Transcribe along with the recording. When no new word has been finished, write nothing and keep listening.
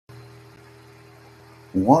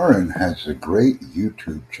Warren has a great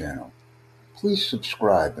YouTube channel. Please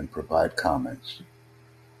subscribe and provide comments.